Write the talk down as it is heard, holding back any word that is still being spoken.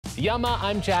Yama,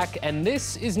 I'm Jack, and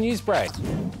this is Newsbreak.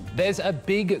 There's a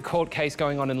big court case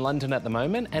going on in London at the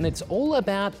moment, and it's all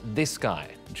about this guy,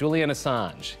 Julian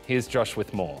Assange. Here's Josh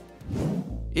with more.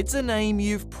 It's a name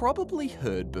you've probably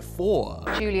heard before.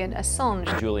 Julian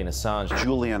Assange. Julian Assange.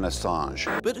 Julian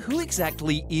Assange. But who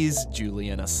exactly is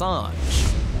Julian Assange?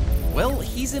 Well,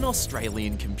 he's an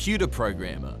Australian computer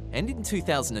programmer, and in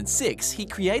 2006 he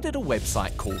created a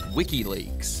website called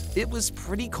Wikileaks. It was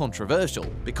pretty controversial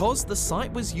because the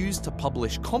site was used to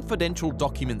publish confidential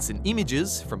documents and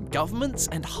images from governments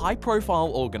and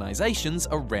high-profile organisations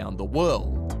around the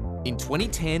world. In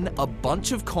 2010, a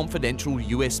bunch of confidential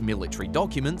US military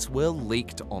documents were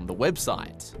leaked on the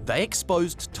website. They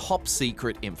exposed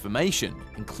top-secret information,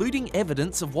 including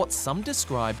evidence of what some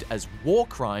described as war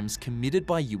crimes committed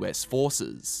by US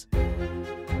forces.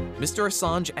 Mr.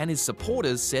 Assange and his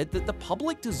supporters said that the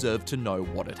public deserved to know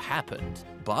what had happened.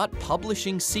 But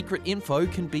publishing secret info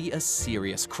can be a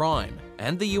serious crime,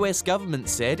 and the US government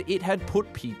said it had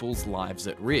put people's lives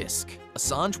at risk.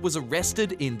 Assange was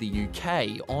arrested in the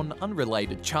UK on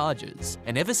unrelated charges,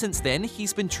 and ever since then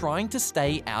he's been trying to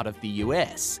stay out of the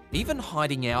US, even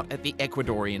hiding out at the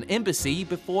Ecuadorian embassy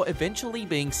before eventually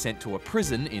being sent to a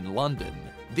prison in London.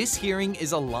 This hearing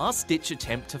is a last-ditch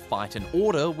attempt to fight an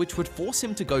order which would force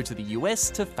him to go to the US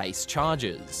to face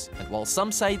charges. And while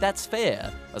some say that's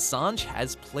fair, Assange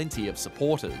has plenty of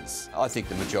supporters. I think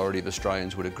the majority of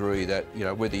Australians would agree that,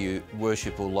 whether you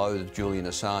worship or loathe Julian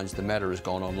Assange, the matter has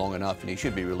gone on long enough and he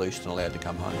should be released and allowed to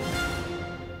come home.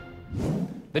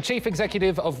 The chief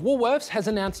executive of Woolworths has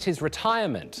announced his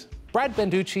retirement. Mr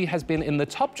Banducci has been in the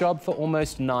top job for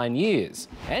almost 9 years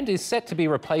and is set to be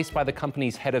replaced by the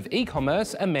company's head of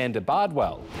e-commerce, Amanda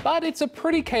Bardwell. But it's a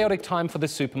pretty chaotic time for the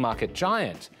supermarket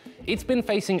giant. It's been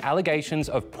facing allegations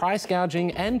of price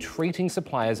gouging and treating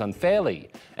suppliers unfairly.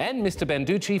 And Mr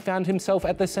Banducci found himself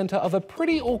at the centre of a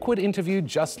pretty awkward interview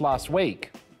just last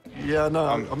week. Yeah, no,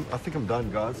 I think I'm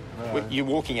done, guys. You're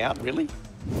walking out, really?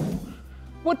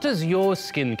 What does your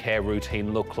skincare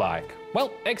routine look like?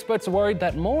 Well, experts are worried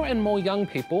that more and more young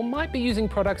people might be using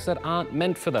products that aren't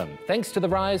meant for them, thanks to the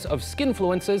rise of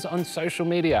SKINFLUENCERS on social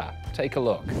media. Take a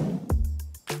look.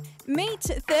 Meet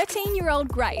 13-year-old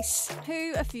Grace,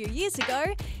 who a few years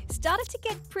ago started to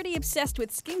get pretty obsessed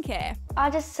with skincare. I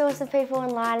just saw some people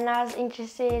online and I was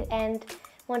interested and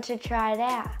wanted to try it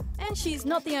out. And she's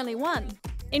not the only one.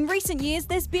 In recent years,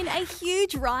 there's been a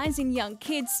huge rise in young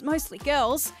kids, mostly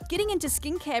girls, getting into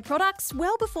skincare products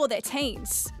well before their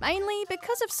teens, mainly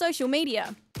because of social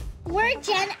media. We're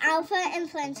Gen Alpha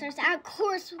influencers. Of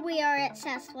course, we are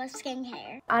obsessed with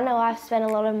skincare. I know I've spent a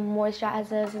lot of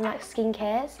moisturisers and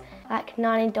skincare, like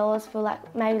 $90 for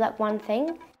maybe one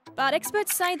thing. But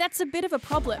experts say that's a bit of a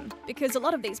problem because a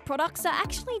lot of these products are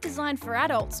actually designed for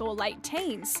adults or late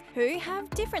teens who have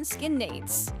different skin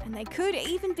needs, and they could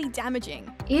even be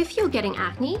damaging. If you're getting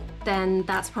acne, then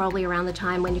that's probably around the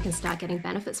time when you can start getting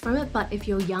benefits from it, but if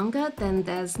you're younger, then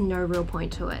there's no real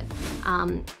point to it.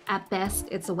 At best,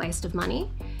 it's a waste of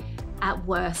money. At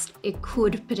worst, it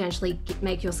could potentially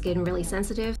make your skin really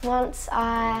sensitive. Once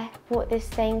I bought this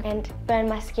thing and burned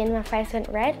my skin, my face went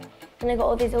red, and I got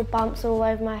all these little bumps all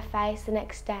over my face the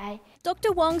next day.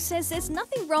 Dr. Wong says there's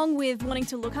nothing wrong with wanting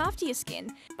to look after your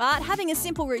skin, but having a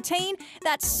simple routine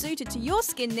that's suited to your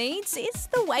skin needs is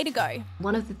the way to go.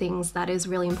 One of the things that is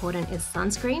really important is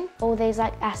sunscreen. All these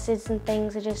acids and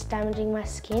things are just damaging my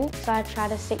skin, so I try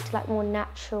to stick to more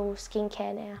natural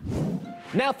skincare now.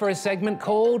 Now for a segment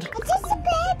called... Just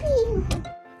a baby!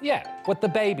 Yeah, what the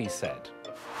baby said.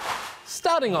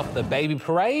 Starting off the baby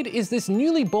parade is this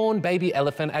newly born baby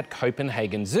elephant at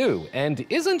Copenhagen Zoo, and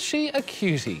isn't she a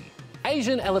cutie?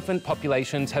 Asian elephant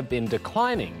populations have been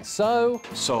declining, so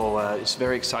it's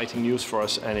very exciting news for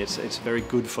us, and it's very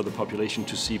good for the population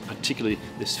to see particularly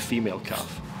this female calf.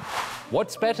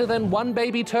 What's better than 1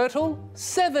 baby turtle?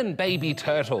 7 baby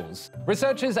turtles.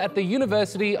 Researchers at the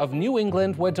University of New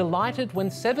England were delighted when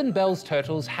 7 Bell's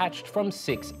turtles hatched from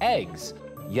 6 eggs.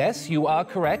 Yes, you are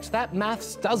correct, that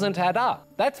maths doesn't add up.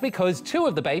 That's because 2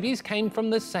 of the babies came from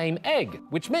the same egg,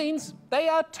 which means they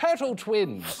are turtle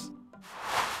twins.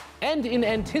 And in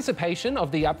anticipation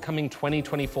of the upcoming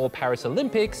 2024 Paris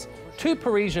Olympics, 2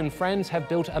 Parisian friends have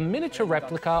built a miniature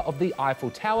replica of the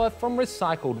Eiffel Tower from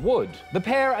recycled wood. The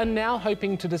pair are now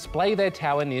hoping to display their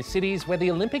tower near cities where the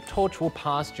Olympic torch will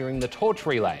pass during the torch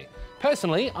relay.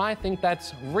 Personally, I think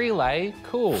that's relay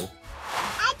cool.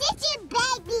 I'm just a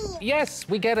baby! Yes,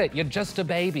 we get it, you're just a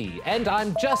baby. And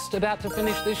I'm just about to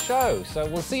finish this show, so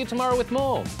we'll see you tomorrow with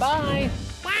more. Bye!